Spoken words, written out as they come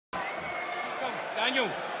Daniel.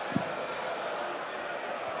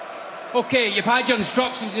 Okay, you've had your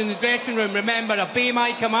instructions in the dressing room. Remember, obey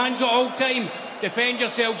my commands at all time. Defend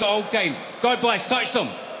yourselves at all time. God bless. Touch them.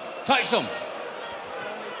 Touch them.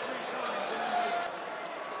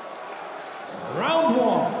 Round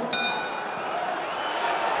one.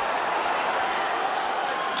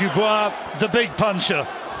 Dubois, the big puncher,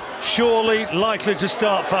 surely likely to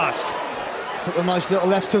start fast. Couple of nice little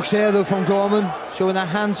left hooks here though from Gorman, showing that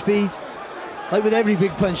hand speed. Like with every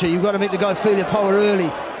big puncher, you've got to make the guy feel your power early.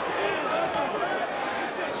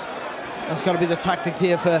 That's got to be the tactic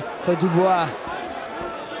here for Dubois.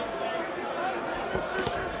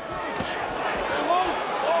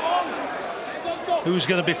 Who's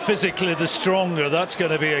going to be physically the stronger? That's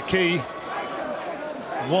going to be a key.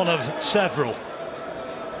 One of several.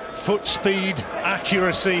 Foot speed,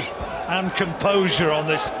 accuracy and composure on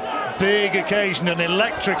this big occasion, an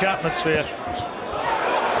electric atmosphere.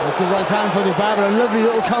 Good right hand for Dubois, but a lovely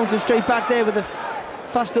little counter straight back there with a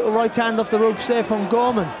fast little right hand off the ropes there from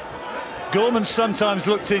Gorman. Gorman sometimes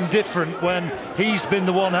looked indifferent when he's been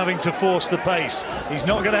the one having to force the pace. He's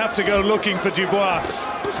not going to have to go looking for Dubois.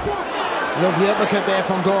 Lovely uppercut there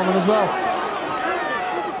from Gorman as well.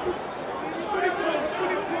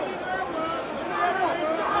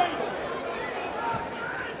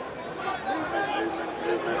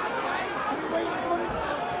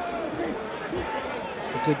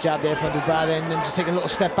 Good jab there from Dubois then, and just take a little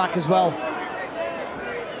step back as well.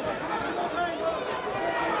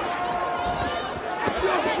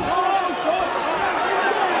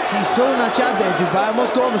 So he's throwing that jab there, Dubois, and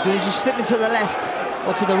what's Gorman's doing is just slipping to the left,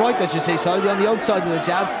 or to the right I should say, sorry, on the outside of the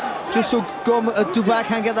jab, just so Dubois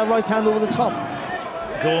can't get that right hand over the top.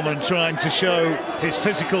 Gorman trying to show his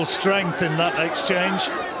physical strength in that exchange.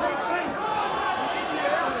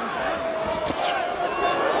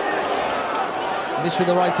 Missed with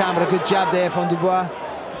the right hand, but a good jab there from Dubois.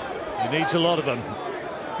 He needs a lot of them.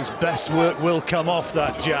 His best work will come off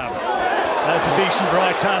that jab. There's a decent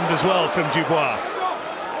right hand as well from Dubois.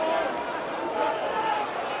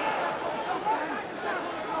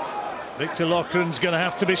 Victor Loughran's going to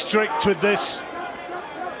have to be strict with this.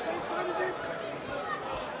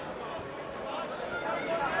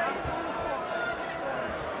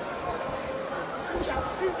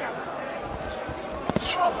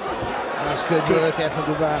 That's good work there from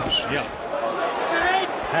Dubois. Yeah.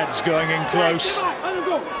 Head's going in close.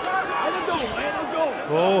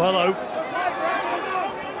 Oh, hello.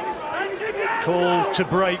 Call to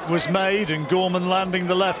break was made and Gorman landing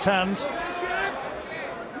the left hand.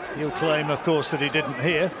 He'll claim, of course, that he didn't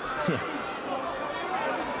hear.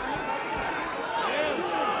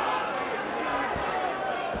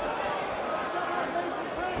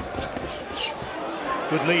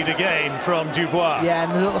 Good lead again from Dubois. Yeah,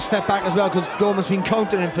 and a little step back as well, because Gorman's been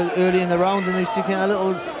countering him for early in the round, and he's taking a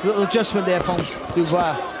little adjustment there from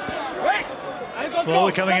Dubois. Well,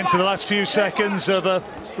 we're coming into the last few seconds of a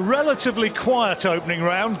relatively quiet opening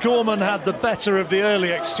round. Gorman had the better of the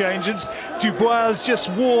early exchanges. Dubois has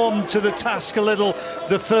just warmed to the task a little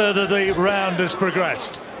the further the round has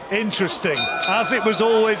progressed. Interesting, as it was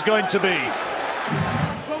always going to be.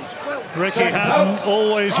 Ricky Hatton,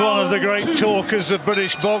 always one of the great talkers of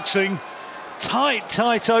British boxing.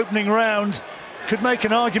 Tight opening round. Could make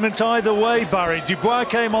an argument either way, Barry. Dubois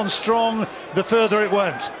came on strong the further it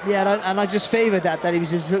went. Yeah, and I just favoured that he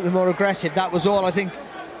was just a little bit more aggressive. That was all. I think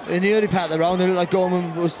in the early part of the round, it looked like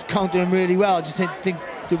Gorman was countering really well. I just think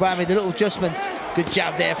Dubois made a little adjustment. Good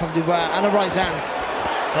jab there from Dubois, and a right hand.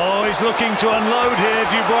 Oh, he's looking to unload here,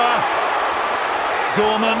 Dubois.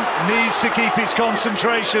 Gorman needs to keep his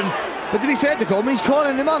concentration. But to be fair to Gorman, he's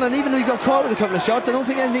calling him on, and even though he got caught with a couple of shots, I don't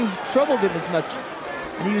think anything troubled him as much.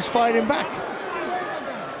 And he was firing back.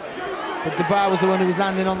 But Dubois was the one who was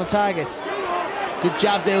landing on the target. Good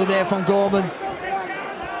jab there from Gorman.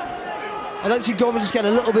 I'd like to see Gorman just get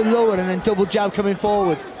a little bit lower and then double jab coming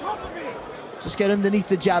forward. Just get underneath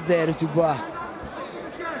the jab there of Dubois.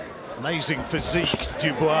 Amazing physique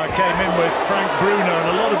Dubois came in with Frank Bruno,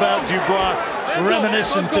 and a lot about Dubois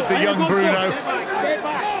reminiscent of the young Bruno.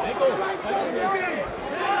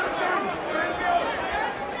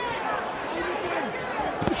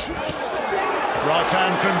 Right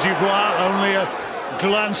hand from Dubois, only a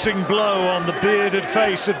glancing blow on the bearded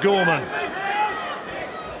face of Gorman.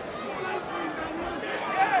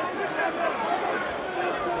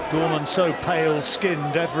 Gorman so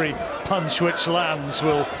pale-skinned, every punch which lands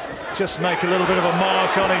will just make a little bit of a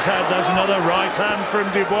mark on his head. There's another right hand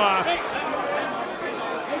from Dubois.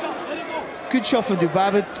 Good shot from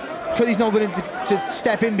Dubois, but because he's not willing to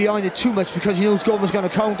step in behind it too much, because he knows Gorman's going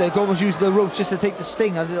to counter. Gorman's used the ropes just to take the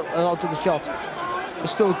sting out of the shot. But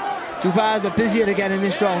still, Dubois, they're busier again in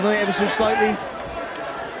this round, not ever so slightly.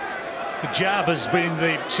 The jab has been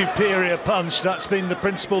the superior punch. That's been the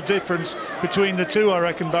principal difference between the two, I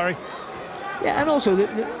reckon, Barry. Yeah, and also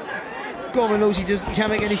Gorman knows he can't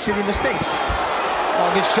make any silly mistakes.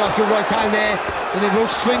 Oh, good shot, good right hand there when they're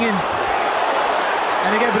both swinging.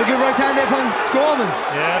 And again, but a good right hand there from Gorman.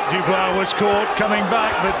 Yeah, Dubois was caught coming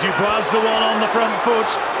back, but Dubois the one on the front foot.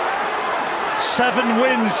 7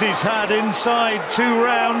 wins he's had inside 2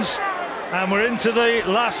 rounds, and we're into the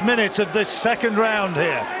last minute of this second round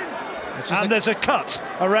here. And there's a cut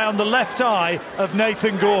around the left eye of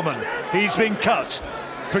Nathan Gorman. He's been cut,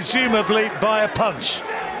 presumably by a punch.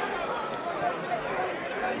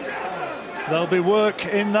 There'll be work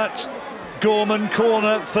in that Gorman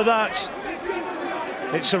corner for that.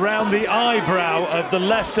 It's around the eyebrow of the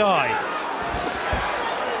left eye.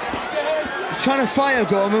 He's trying to fire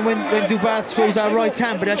Gorman when Dubois throws that right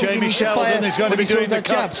hand, but I think he needs to fire. Sheldon is going to be doing the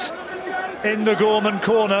cuts in the Gorman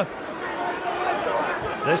corner.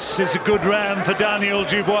 This is a good round for Daniel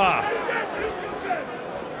Dubois.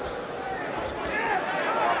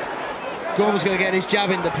 Gorman's going to get his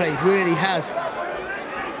jab into play, really has.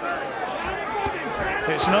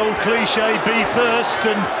 It's an old cliche, be first,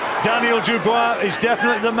 and Daniel Dubois is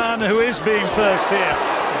definitely the man who is being first here.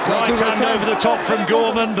 Right hand over the top from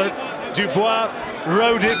Gorman, but Dubois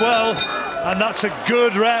rode it well, and that's a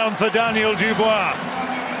good round for Daniel Dubois.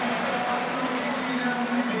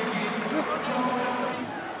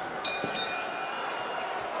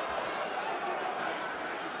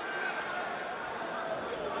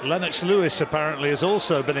 Lennox Lewis apparently has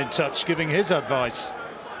also been in touch, giving his advice.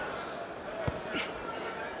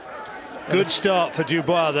 Good start for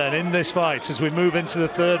Dubois then in this fight as we move into the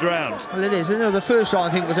third round. Well, it is. You know, the first round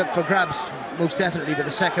I think was up for grabs, most definitely, but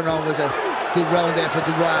the second round was a good round there for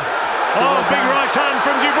Dubois. Oh, big right hand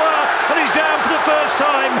from Dubois, and he's down for the first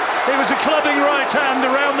time. It was a clubbing right hand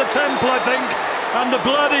around the temple, I think, and the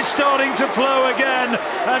blood is starting to flow again,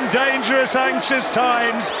 and dangerous, anxious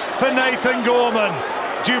times for Nathan Gorman.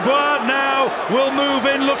 Dubois now will move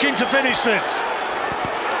in looking to finish this.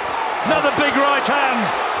 Another big right hand.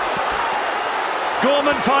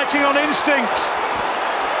 Gorman fighting on instinct.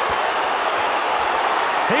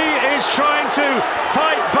 He is trying to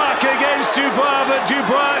fight back against Dubois, but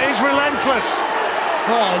Dubois is relentless.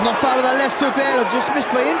 Oh, not far with that left hook there. I just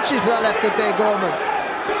missed by inches with that left hook there, Gorman.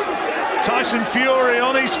 Tyson Fury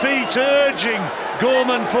on his feet, urging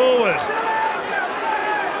Gorman forward.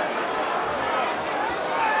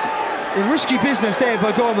 A risky business there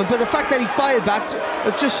by Gorman, but the fact that he fired back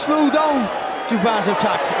have just slowed down Dubois'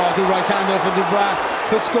 attack. Oh, good right hand over Dubois,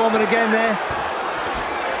 puts Gorman again there.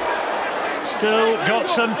 Still got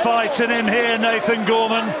some fight in him here, Nathan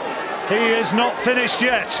Gorman. He is not finished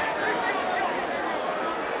yet.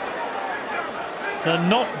 The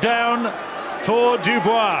knockdown for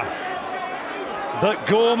Dubois, but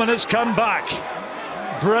Gorman has come back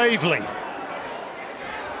bravely.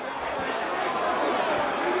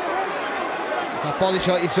 That body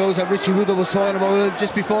shot he throws that Richie Woodall was talking about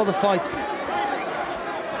just before the fight.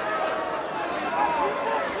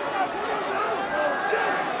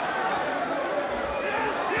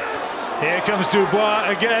 Here comes Dubois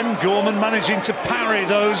again. Gorman managing to parry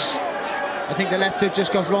those. I think the left hook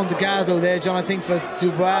just got round the guard though there, John, I think, for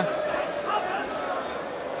Dubois.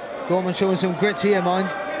 Gorman showing some grit here, mind.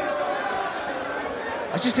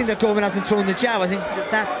 I just think that Gorman hasn't thrown the jab. I think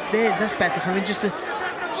that's better for him, just to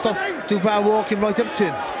stop Dubois walking right up to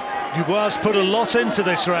him. Dubois put a lot into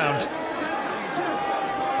this round.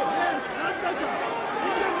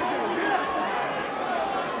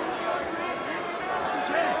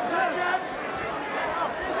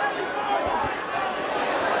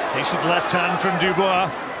 Decent left hand from Dubois.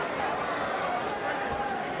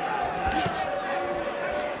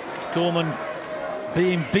 Gorman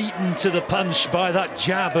being beaten to the punch by that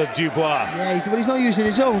jab of Dubois. Yeah, but he's not using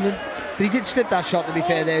his own, but he did slip that shot, to be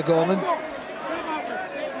fair there, Gorman.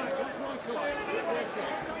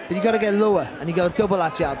 But you got to get lower, and you got to double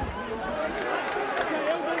that jab.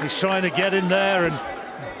 He's trying to get in there and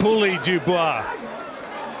bully Dubois,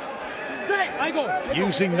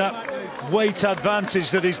 using that weight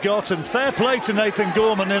advantage that he's got. And fair play to Nathan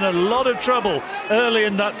Gorman, in a lot of trouble early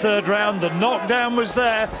in that third round. The knockdown was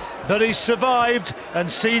there, but he survived and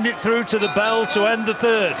seen it through to the bell to end the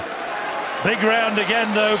third. Big round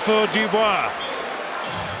again though for Dubois.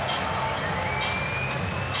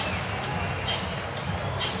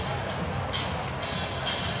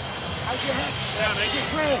 How's your head? Yeah, mate. Is it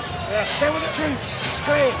clear? Yeah. Tell me the truth. It's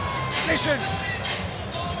clear. Listen.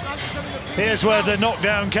 Here's where the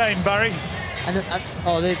knockdown came, Barry.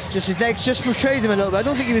 Just his legs just betrayed him a little bit. I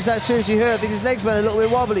don't think he was that seriously hurt. I think his legs went a little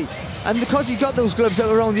bit wobbly. And because he's got those gloves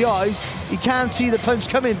out around the eyes, he can't see the punch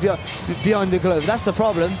coming behind the glove. That's the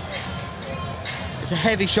problem. It's a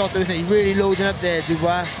heavy shot, though, isn't it? He's really loading up there,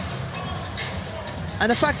 Dubois. And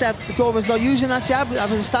the fact that Gorman's not using that jab,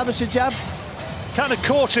 having established a jab, kind of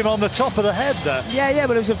caught him on the top of the head there. Yeah,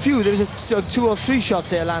 but there was a few. There was 2 or 3 shots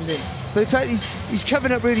there landing. But in fact, he's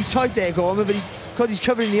covering up really tight there, Gorman, but because he's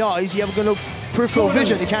covering the eyes, you haven't got no peripheral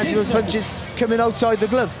vision. You can't see those punches coming outside the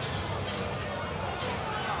glove.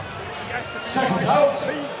 Second out,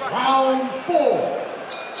 round 4.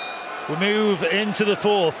 We move into the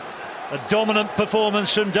 4th. A dominant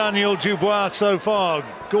performance from Daniel Dubois so far.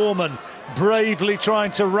 Gorman bravely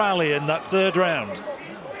trying to rally in that 3rd round.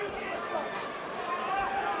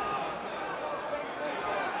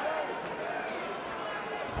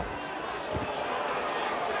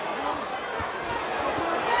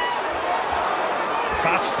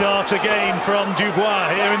 Fast start again from Dubois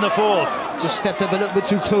here in the 4th. Just stepped up a little bit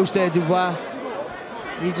too close there, Dubois.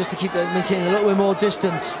 He needs just to keep maintaining a little bit more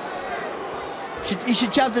distance. He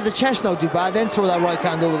should jab to the chest now, Dubois, then throw that right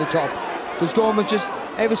hand over the top. Because Gorman just,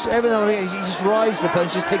 every now and again, he just rides the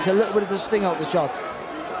punch, just takes a little bit of the sting out the shot.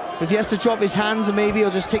 But if he has to drop his hands, and maybe he'll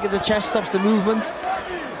just take it to the chest, stops the movement.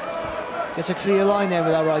 Gets a clear line there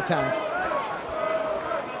with that right hand.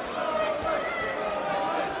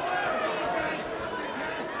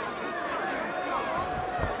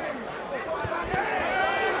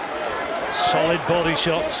 Solid body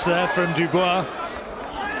shots there from Dubois.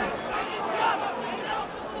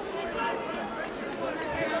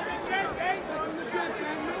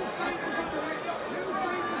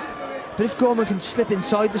 But if Gorman can slip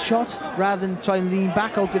inside the shot rather than try and lean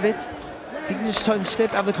back out of it, if he can just try and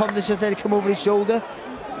slip, have the confidence just there to come over his shoulder,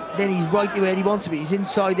 then he's right where he wants to be. He's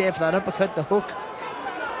inside there for that uppercut, the hook.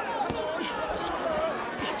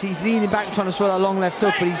 See, he's leaning back trying to throw that long left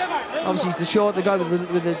hook, but he's obviously the shorter guy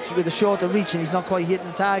with the shorter reach, and he's not quite hitting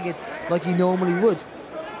the target like he normally would.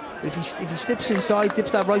 But if he slips inside,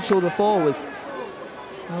 dips that right shoulder forward.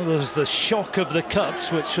 Well, there's the shock of the cuts,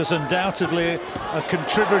 which was undoubtedly a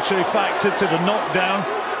contributory factor to the knockdown.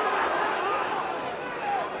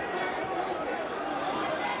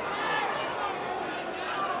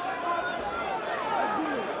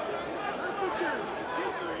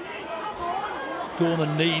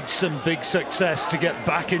 Gorman needs some big success to get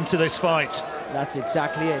back into this fight. That's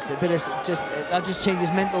exactly it. A bit of that just changed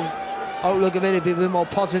his mental outlook a bit. A bit more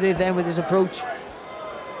positive then with his approach.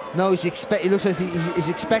 No, he looks like he's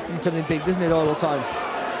expecting something big, doesn't it, all the time?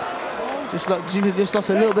 Just lost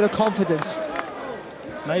a little bit of confidence.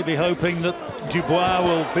 Maybe hoping that Dubois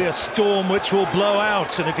will be a storm which will blow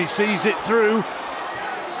out, and if he sees it through.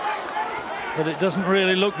 But it doesn't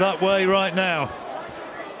really look that way right now.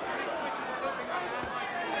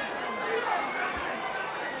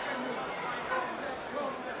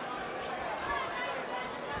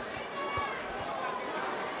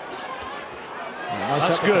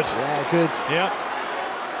 That's good. Yeah, good.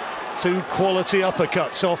 Yeah. 2 quality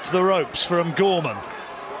uppercuts off the ropes from Gorman.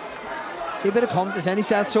 See a bit of confidence, and he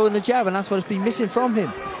starts throwing the jab, and that's what's been missing from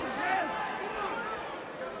him.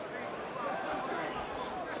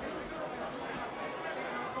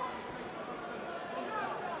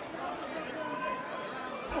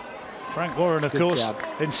 Frank Warren, of course,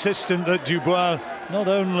 insistent that Dubois, not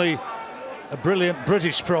only a brilliant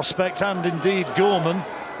British prospect, and indeed Gorman,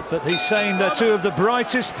 but he's saying they're 2 of the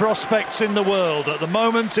brightest prospects in the world. At the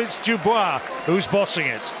moment, it's Dubois who's bossing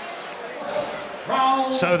it.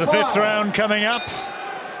 So the 5th round coming up.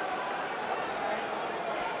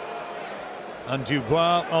 And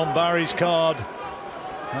Dubois on Barry's card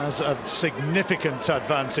has a significant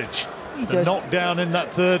advantage. The knockdown in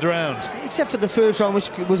that 3rd round. Except for the 1st round, which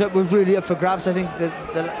was really up for grabs. I think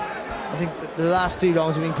the last 3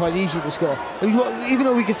 rounds have been quite easy to score. Even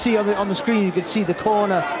though we could see on the screen, you could see the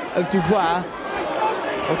corner of Dubois.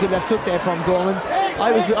 A good left hook there from Gorman.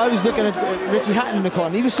 I was looking at Ricky Hatton in the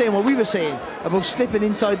corner. He was saying what we were saying about slipping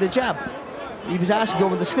inside the jab. He was asking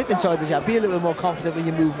Gorman to slip inside the jab, be a little bit more confident with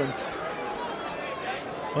your movement.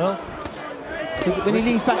 Well, when he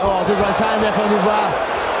leans back, oh, good right hand there from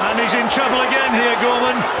Dubois. And he's in trouble again here,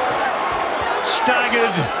 Gorman.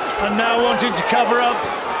 Staggered and now wanting to cover up,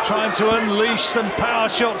 trying to unleash some power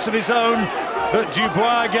shots of his own, but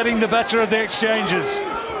Dubois getting the better of the exchanges.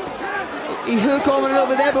 He hurt Gorman a little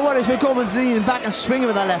bit there, but what is with Gorman leaning back and swinging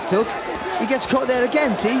with that left hook? He gets caught there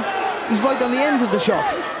again, see? He's right on the end of the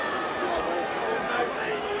shot.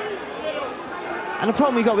 And the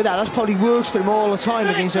problem he got with that probably works for him all the time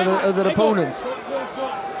against other opponents.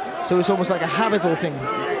 So it's almost like a habitual thing.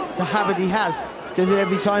 It's a habit he has. Does it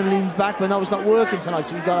every time, leans back, but now it's not working tonight,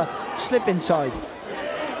 so we've got to slip inside.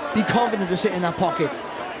 Be confident to sit in that pocket.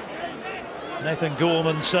 Nathan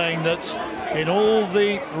Gorman saying that in all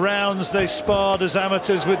the rounds they sparred as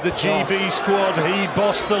amateurs with the GB squad, he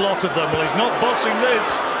bossed the lot of them. Well, he's not bossing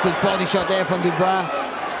this. Good body shot there from Dubois.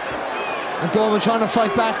 And Gorman trying to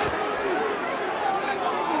fight back.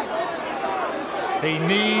 He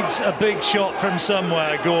needs a big shot from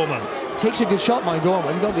somewhere, Gorman. Takes a good shot, my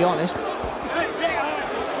Gorman, got to be honest.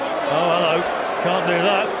 Oh, hello. Can't do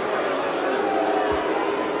that.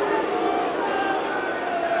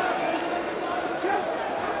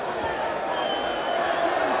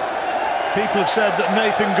 People have said that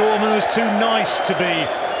Nathan Gorman was too nice to be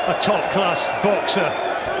a top-class boxer.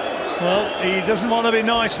 Well, he doesn't want to be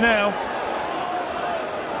nice now.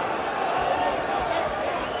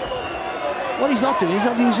 What he's not doing, he's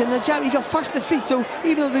not using the jab. He got faster feet, so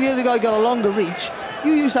even though the other guy got a longer reach,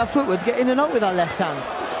 you use that footwork to get in and out with that left hand.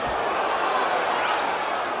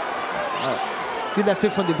 Good left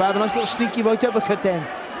hook from Dubois, a nice little sneaky right uppercut then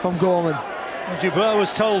from Gorman. Well, Dubois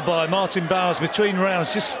was told by Martin Bowers between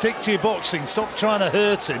rounds, just stick to your boxing, stop trying to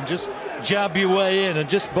hurt him, just jab your way in and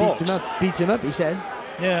just box. Beat him up, he said.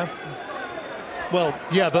 Yeah. Well,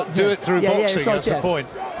 yeah, but do it through boxing, that's the point.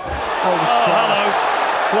 Oh, hello.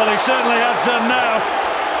 Well, he certainly has done now.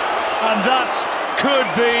 And that could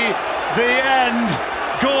be the end.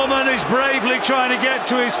 Gorman is bravely trying to get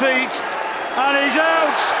to his feet. And he's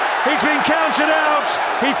out. He's been counted out.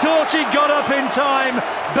 He thought he'd got up in time,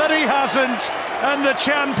 but he hasn't. And the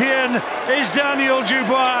champion is Daniel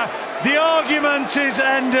Dubois. The argument is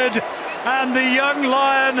ended. And the young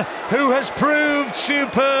lion who has proved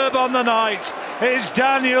superb on the night is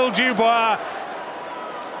Daniel Dubois.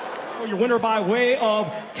 Your winner by way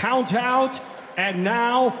of count out, and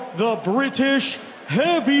now the British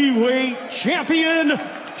heavyweight champion,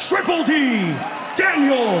 Triple D,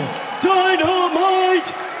 Daniel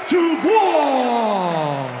Dynamite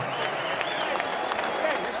Dubois.